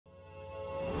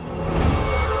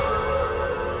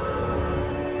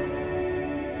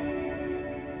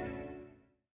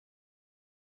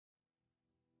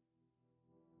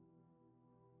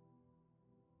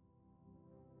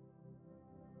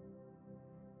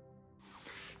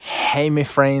Hey my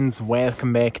friends,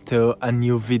 welcome back to a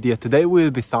new video. Today we'll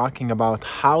be talking about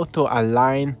how to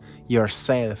align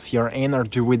yourself, your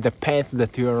energy with the path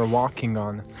that you are walking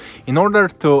on in order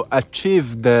to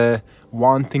achieve the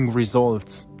wanting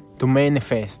results, to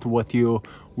manifest what you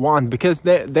want, because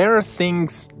there are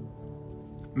things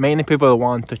many people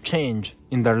want to change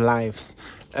in their lives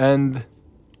and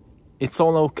it's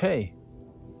all okay.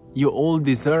 You all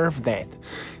deserve that.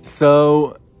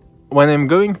 So when I'm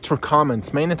going through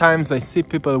comments, many times I see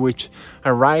people which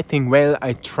are writing, well,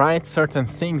 I tried certain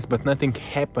things, but nothing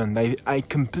happened. I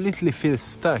completely feel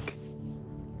stuck.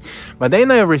 But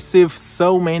then I receive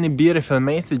so many beautiful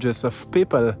messages of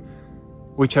people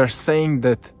which are saying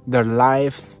that their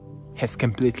lives has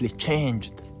completely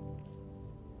changed.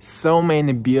 So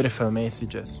many beautiful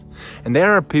messages. And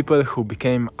there are people who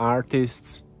became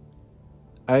artists.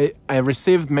 I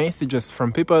received messages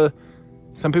from people,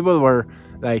 some people were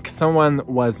like, someone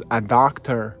was a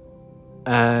doctor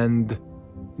and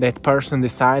that person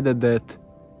decided that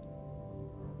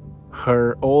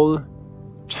her whole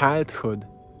childhood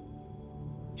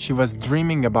she was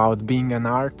dreaming about being an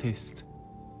artist,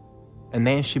 and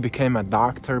then she became a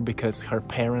doctor because her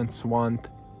parents want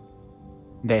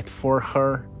that for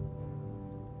her.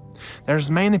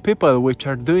 There's many people which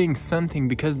are doing something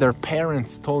because their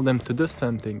parents told them to do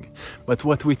something, but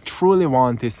what we truly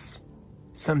want is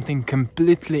something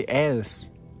completely else.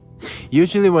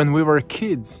 Usually when we were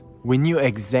kids, we knew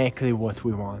exactly what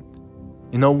we want.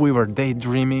 You know, we were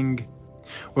daydreaming,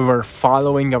 we were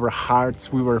following our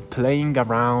hearts, we were playing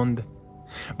around.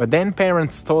 But then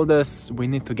parents told us we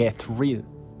need to get real.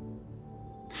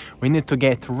 We need to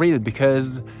get real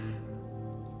because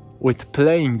with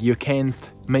playing you can't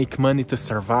make money to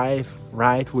survive,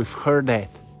 right? We've heard that.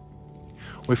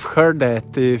 We've heard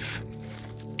that if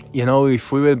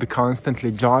we will be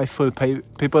constantly joyful,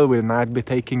 people will not be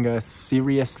taking us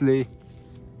seriously.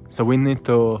 So we need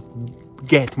to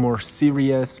get more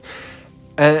serious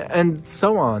and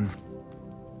so on.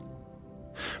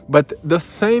 But the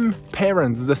same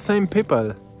parents, the same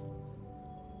people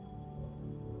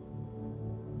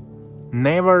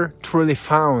never truly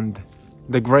found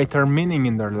the greater meaning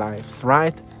in their lives,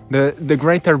 right? The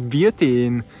greater beauty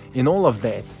in all of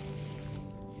that.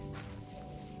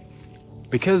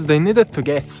 Because they needed to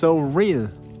get so real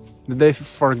that they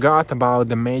forgot about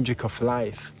the magic of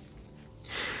life.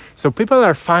 So people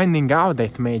are finding out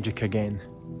that magic again.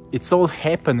 It's all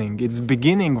happening, it's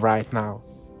beginning right now.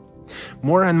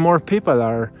 More and more people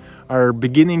are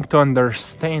beginning to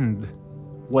understand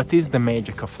what is the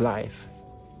magic of life.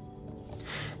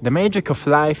 The magic of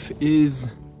life is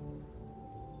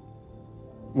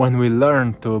when we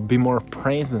learn to be more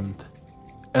present.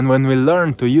 And when we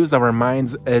learn to use our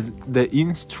minds as the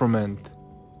instrument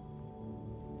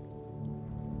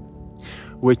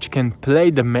which can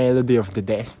play the melody of the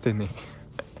destiny.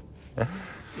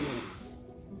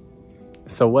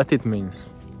 So what it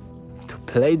means to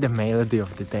play the melody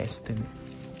of the destiny?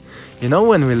 You know,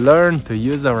 when we learn to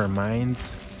use our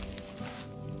minds,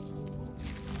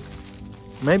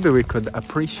 maybe we could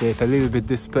appreciate a little bit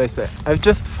this place. I've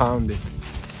just found it.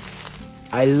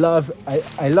 I love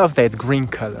that green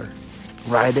color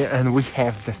right there, and we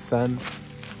have the sun.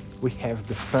 We have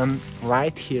the sun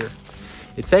right here.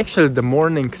 It's actually the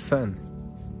morning sun.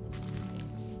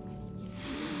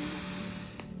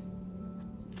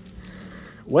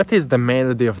 What is the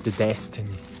melody of the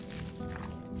destiny?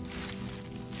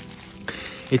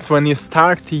 It's when you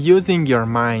start using your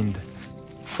mind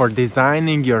for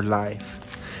designing your life,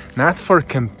 not for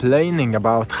complaining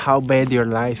about how bad your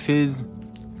life is,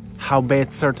 how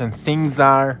bad certain things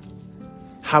are,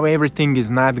 how everything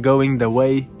is not going the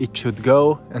way it should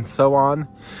go, and so on.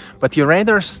 But you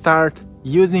rather start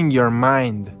using your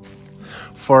mind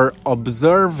for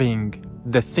observing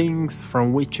the things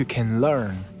from which you can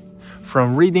learn,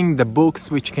 from reading the books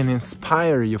which can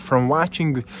inspire you, for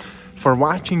watching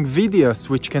videos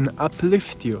which can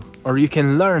uplift you, or you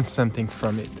can learn something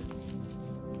from it.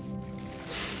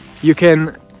 You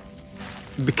can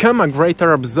become a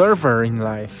greater observer in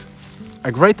life.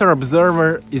 A greater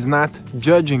observer is not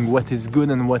judging what is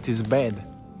good and what is bad,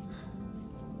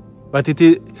 but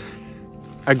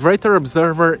a greater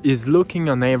observer is looking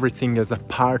on everything as a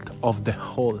part of the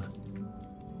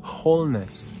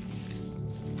wholeness.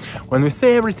 When we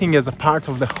say everything as a part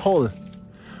of the whole,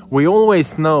 we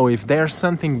always know if there's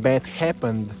something bad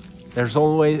happened, there's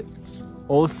always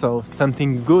also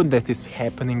something good that is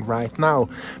happening right now.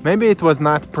 Maybe it was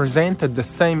not presented the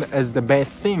same as the bad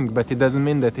thing, but it doesn't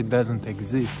mean that it doesn't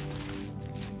exist.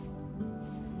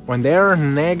 When there are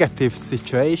negative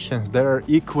situations, there are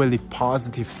equally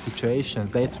positive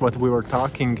situations. That's what we were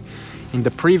talking in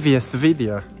the previous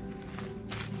video.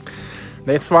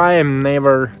 That's why I'm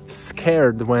never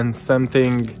scared when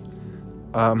something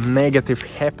negative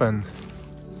happens,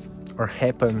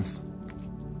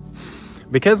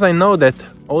 because I know that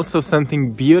also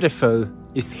something beautiful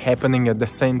is happening at the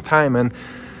same time,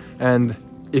 and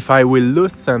if I will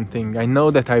lose something, I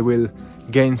know that I will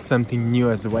gain something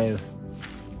new as well.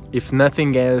 If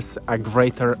nothing else, a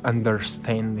greater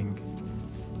understanding.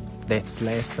 That's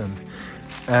lesson.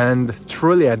 And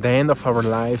truly at the end of our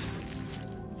lives,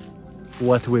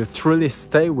 what will truly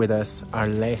stay with us are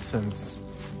lessons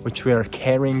which we are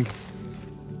carrying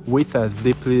with us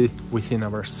deeply within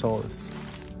our souls.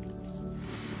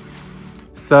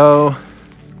 So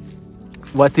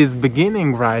what is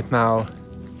beginning right now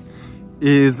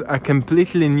is a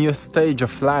completely new stage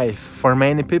of life for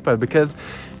many people, because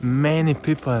many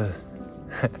people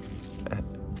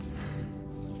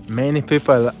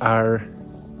are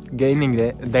gaining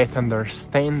that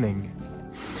understanding.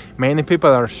 Many people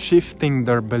are shifting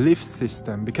their belief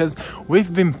system, because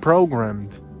we've been programmed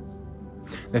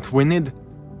that we need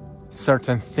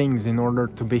certain things in order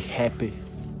to be happy.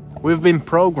 We've been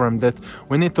programmed that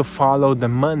we need to follow the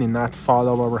money, not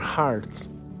follow our hearts.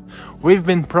 We've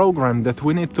been programmed that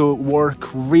we need to work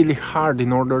really hard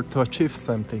in order to achieve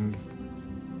something.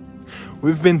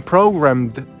 We've been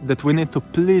programmed that we need to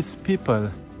please people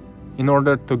in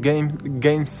order to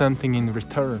gain something in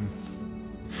return.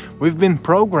 We've been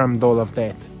programmed all of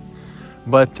that.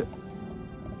 But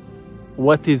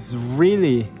what is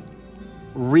really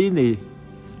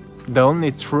the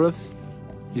only truth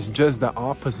is just the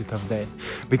opposite of that.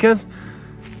 Because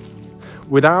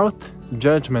without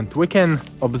judgment, we can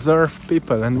observe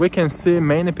people and we can see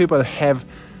many people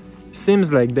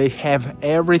seems like they have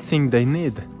everything they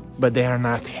need, but they are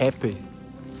not happy,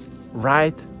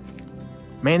 right?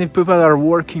 Many people are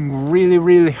working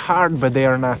really hard, but they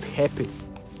are not happy.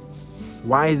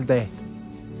 Why is that?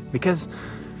 Because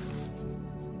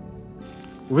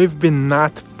we've been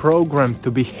not programmed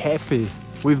to be happy.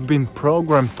 We've been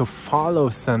programmed to follow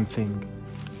something.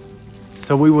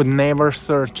 So we would never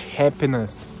search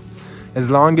happiness. As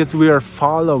long as we are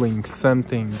following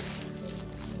something,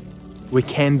 we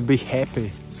can't be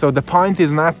happy. So the point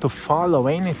is not to follow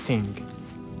anything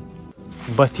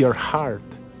but your heart.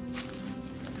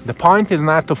 The point is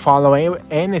not to follow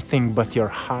anything but your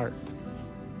heart.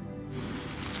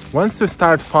 Once we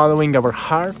start following our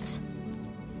hearts,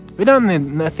 we don't need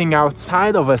nothing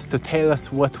outside of us to tell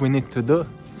us what we need to do,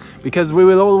 because we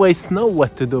will always know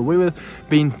what to do. We will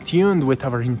be in tune with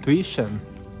our intuition,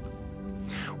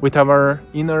 with our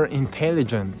inner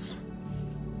intelligence.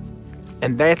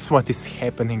 And that's what is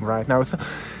happening right now. So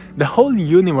the whole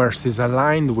universe is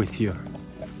aligned with you.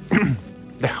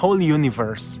 The whole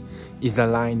universe is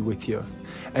aligned with you.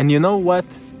 And you know what?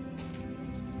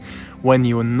 When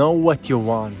you know what you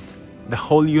want, the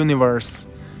whole universe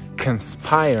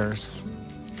conspires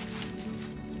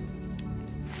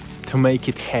to make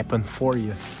it happen for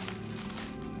you.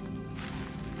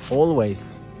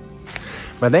 Always.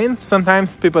 But then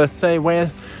sometimes people say, well,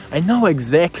 I know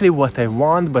exactly what I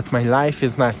want, but my life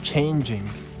is not changing.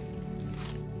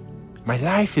 My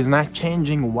life is not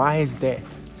changing. Why is that?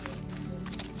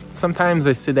 Sometimes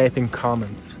I see that in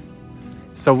comments.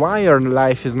 So why your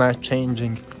life is not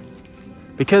changing?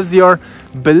 Because your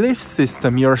belief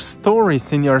system, your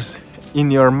stories in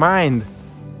your mind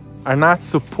are not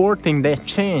supporting that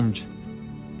change.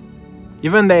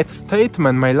 Even that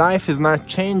statement, my life is not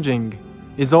changing,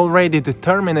 is already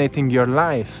determining your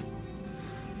life.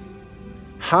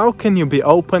 How can you be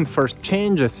open for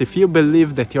changes if you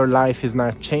believe that your life is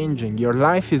not changing? Your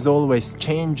life is always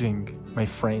changing, my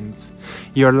friends.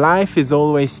 Your life is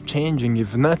always changing.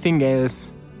 If nothing else,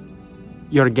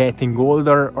 you're getting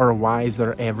older or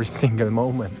wiser every single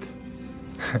moment.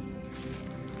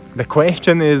 The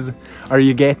question is, are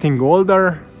you getting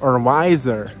older or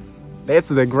wiser? That's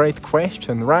the great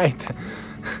question, right?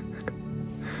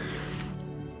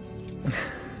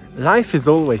 Life is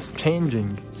always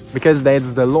changing, because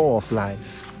that's the law of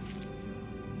life.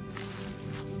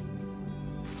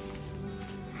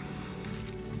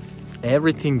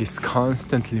 Everything is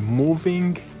constantly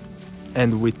moving,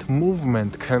 and with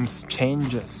movement comes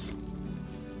changes.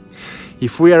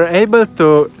 If we are able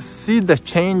to see the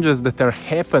changes that are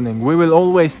happening, we will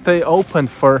always stay open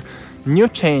for new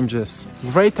changes,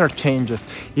 greater changes.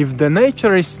 If the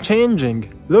nature is changing,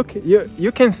 look,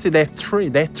 you can see that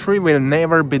tree will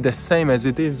never be the same as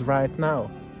it is right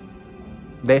now.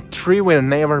 That tree will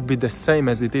never be the same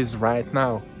as it is right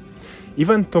now.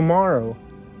 Even tomorrow,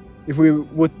 if we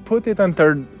would put it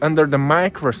under the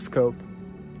microscope,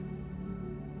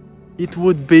 it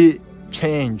would be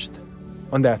changed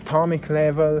on the atomic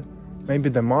level, maybe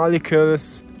the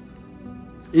molecules,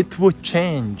 it would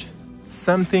change.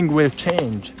 Something will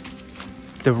change.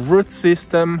 The root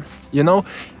system, you know,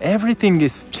 everything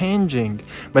is changing.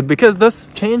 But because those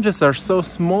changes are so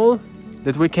small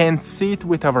that we can't see it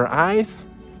with our eyes,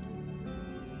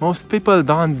 most people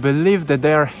don't believe that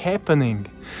they are happening.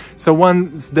 So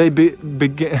once they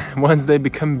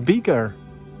become bigger,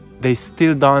 they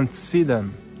still don't see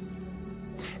them.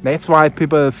 That's why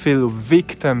people feel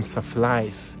victims of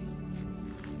life.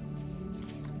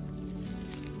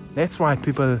 That's why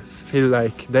people feel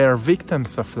like they are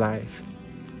victims of life.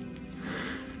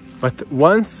 But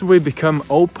once we become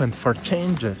open for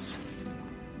changes,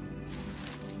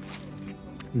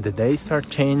 the days are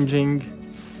changing,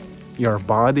 your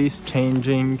body is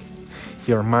changing,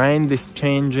 your mind is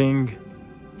changing.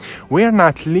 We are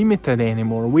not limited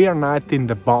anymore. We are not in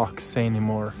the box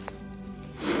anymore.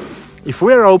 If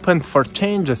we are open for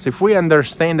changes, if we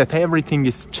understand that everything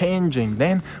is changing,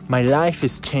 then my life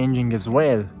is changing as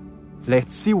well.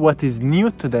 Let's see what is new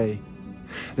today.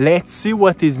 Let's see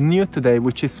what is new today,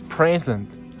 which is present.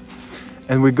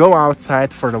 And we go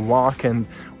outside for the walk and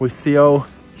we see, oh,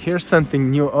 here's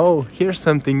something new. Oh, here's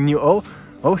something new.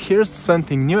 Oh, here's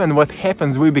something new. And what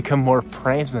happens? We become more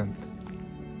present.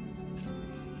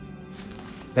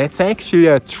 That's actually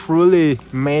a truly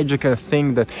magical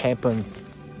thing that happens.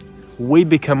 We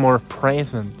become more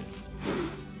present.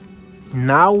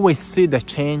 Now we see the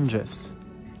changes.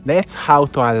 That's how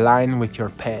to align with your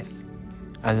path.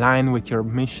 Align with your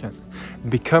mission.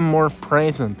 Become more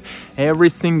present.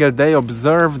 Every single day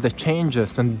observe the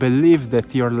changes and believe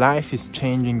that your life is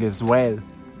changing as well.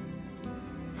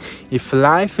 If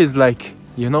life is like,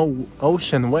 you know,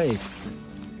 ocean waves,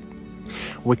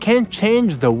 we can't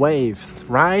change the waves,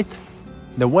 right?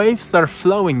 The waves are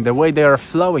flowing the way they are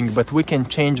flowing, but we can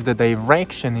change the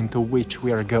direction into which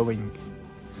we are going.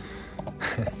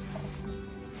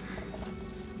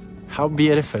 How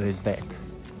beautiful is that?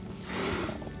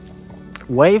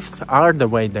 Waves are the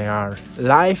way they are.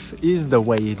 Life is the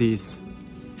way it is.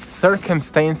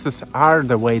 Circumstances are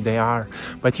the way they are.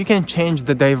 But you can change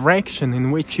the direction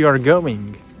in which you are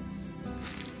going.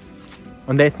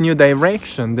 On that new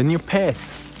direction, the new path,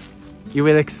 you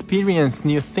will experience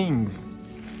new things.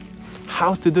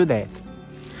 How to do that?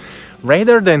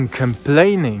 Rather than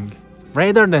complaining,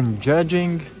 rather than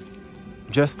judging,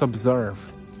 just observe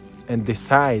and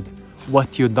decide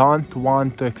what you don't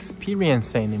want to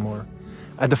experience anymore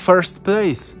at the first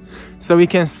place, so we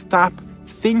can stop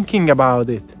thinking about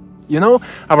it. You know,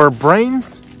 our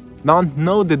brains don't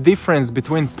know the difference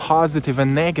between positive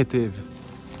and negative.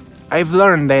 I've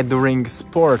learned that during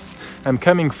sports. I'm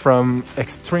coming from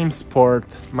extreme sport,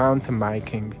 mountain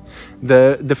biking,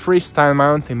 the freestyle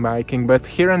mountain biking, but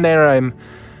here and there I'm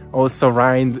also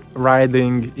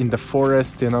riding in the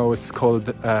forest. You know, it's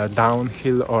called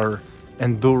downhill or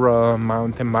enduro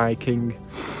mountain biking.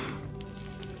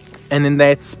 And in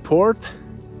that sport,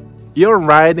 you're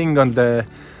riding on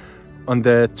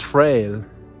the trail.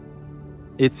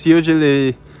 It's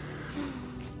usually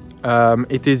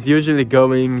it is usually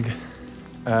going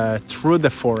through the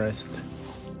forest.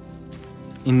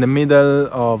 In the middle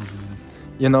of,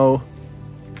 you know,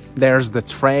 there's the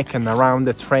track, and around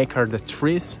the track are the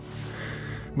trees.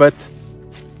 But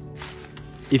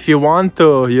if you want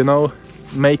to, you know,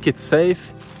 make it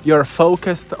safe, you're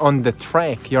focused on the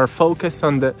track, you're focused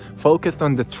on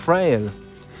the trail.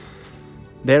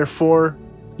 Therefore,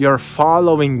 you're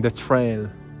following the trail,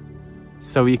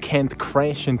 so you can't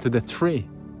crash into the tree.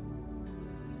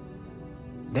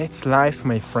 That's life,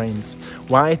 my friends.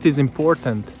 Why it is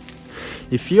important?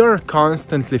 If you're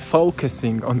constantly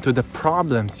focusing onto the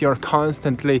problems, you're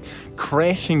constantly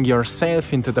crashing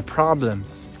yourself into the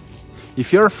problems.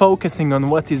 If you're focusing on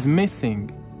what is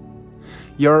missing,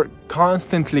 you're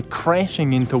constantly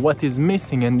crashing into what is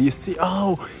missing, and you see,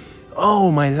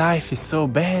 oh, my life is so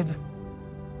bad.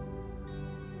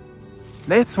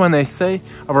 That's when I say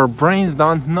our brains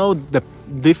don't know the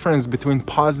difference between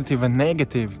positive and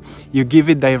negative. You give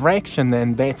it direction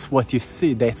and that's what you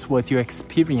see, that's what you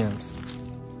experience.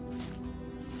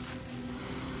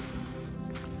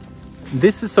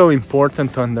 This is so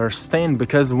important to understand,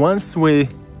 because once we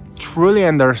truly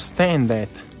understand that,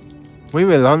 we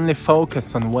will only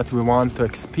focus on what we want to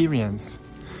experience,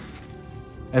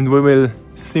 and we will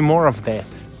see more of that,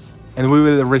 and we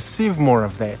will receive more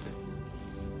of that.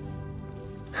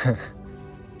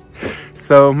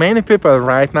 So many people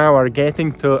right now are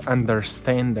getting to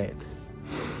understand that.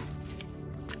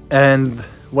 And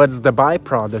what's the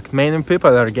byproduct? Many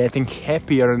people are getting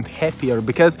happier and happier,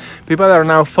 because people are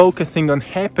now focusing on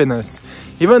happiness.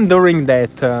 Even during that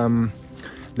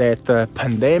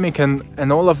pandemic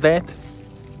and all of that,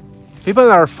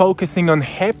 People are focusing on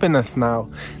happiness now,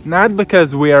 not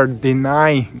because we are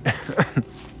denying,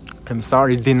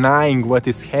 denying what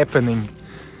is happening,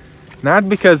 not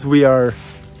because we are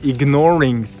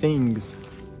ignoring things,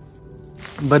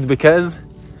 but because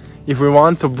if we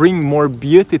want to bring more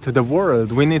beauty to the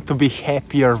world, we need to be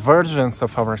happier versions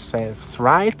of ourselves,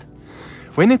 right?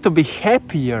 We need to be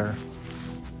happier,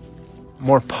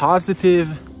 more positive,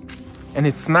 and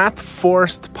it's not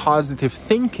forced positive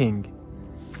thinking.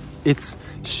 It's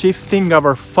shifting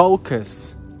our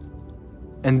focus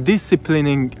and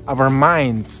disciplining our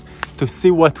minds to see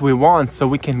what we want so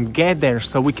we can get there,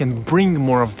 so we can bring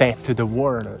more of that to the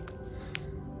world.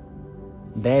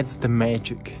 That's the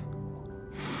magic.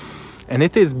 And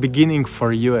it is beginning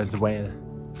for you as well.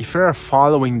 If you are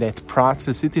following that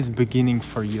process, it is beginning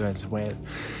for you as well.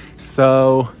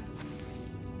 So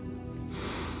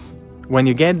when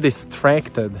you get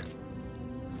distracted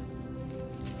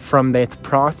from that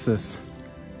process,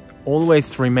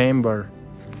 always remember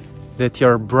that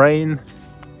your brain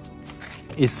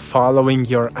is following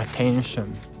your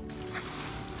attention.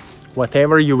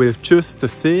 Whatever you will choose to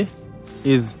see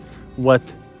is what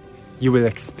you will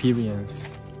experience.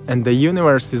 And the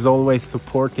universe is always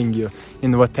supporting you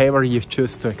in whatever you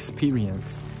choose to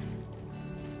experience.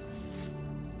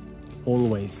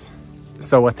 Always.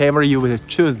 So whatever you will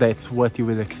choose, that's what you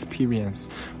will experience.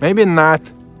 Maybe not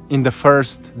in the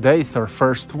first days or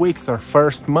first weeks or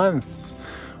first months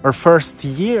or first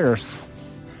years,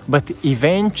 but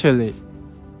eventually.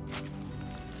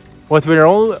 What we're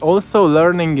also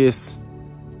learning is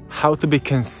how to be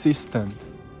consistent.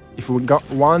 If we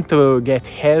want to get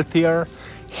healthier,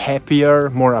 happier,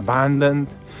 more abundant,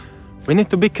 we need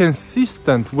to be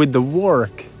consistent with the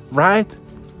work, right?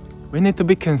 We need to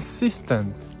be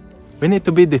consistent. We need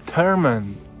to be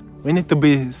determined. We need to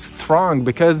be strong,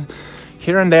 because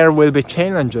here and there will be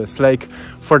challenges. Like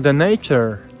for the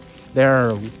nature, there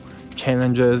are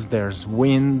challenges, there's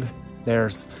wind,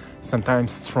 there's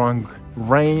sometimes strong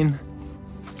rain,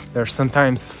 there's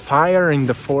sometimes fire in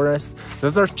the forest.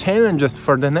 Those are challenges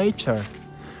for the nature.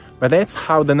 But that's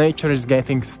how the nature is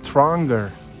getting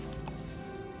stronger.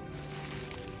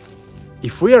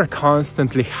 If we are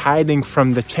constantly hiding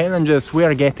from the challenges, we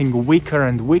are getting weaker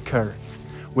and weaker.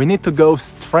 We need to go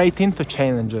straight into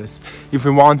challenges if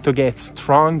we want to get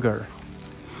stronger.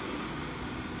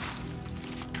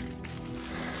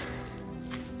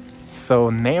 So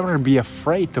never be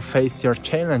afraid to face your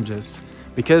challenges,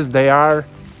 because they are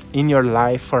in your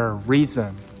life for a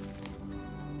reason.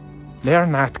 They are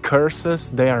not curses,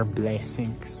 they are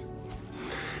blessings.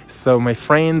 So my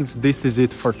friends, this is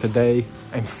it for today.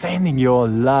 I'm sending you all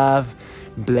love,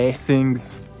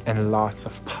 blessings, and lots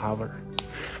of power.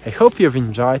 I hope you've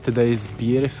enjoyed today's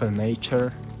beautiful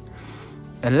nature.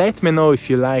 And let me know if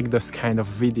you like those kind of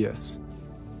videos.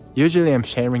 Usually I'm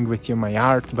sharing with you my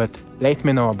art, but let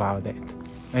me know about it.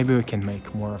 Maybe we can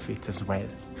make more of it as well.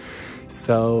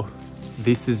 So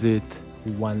this is it.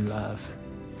 One love.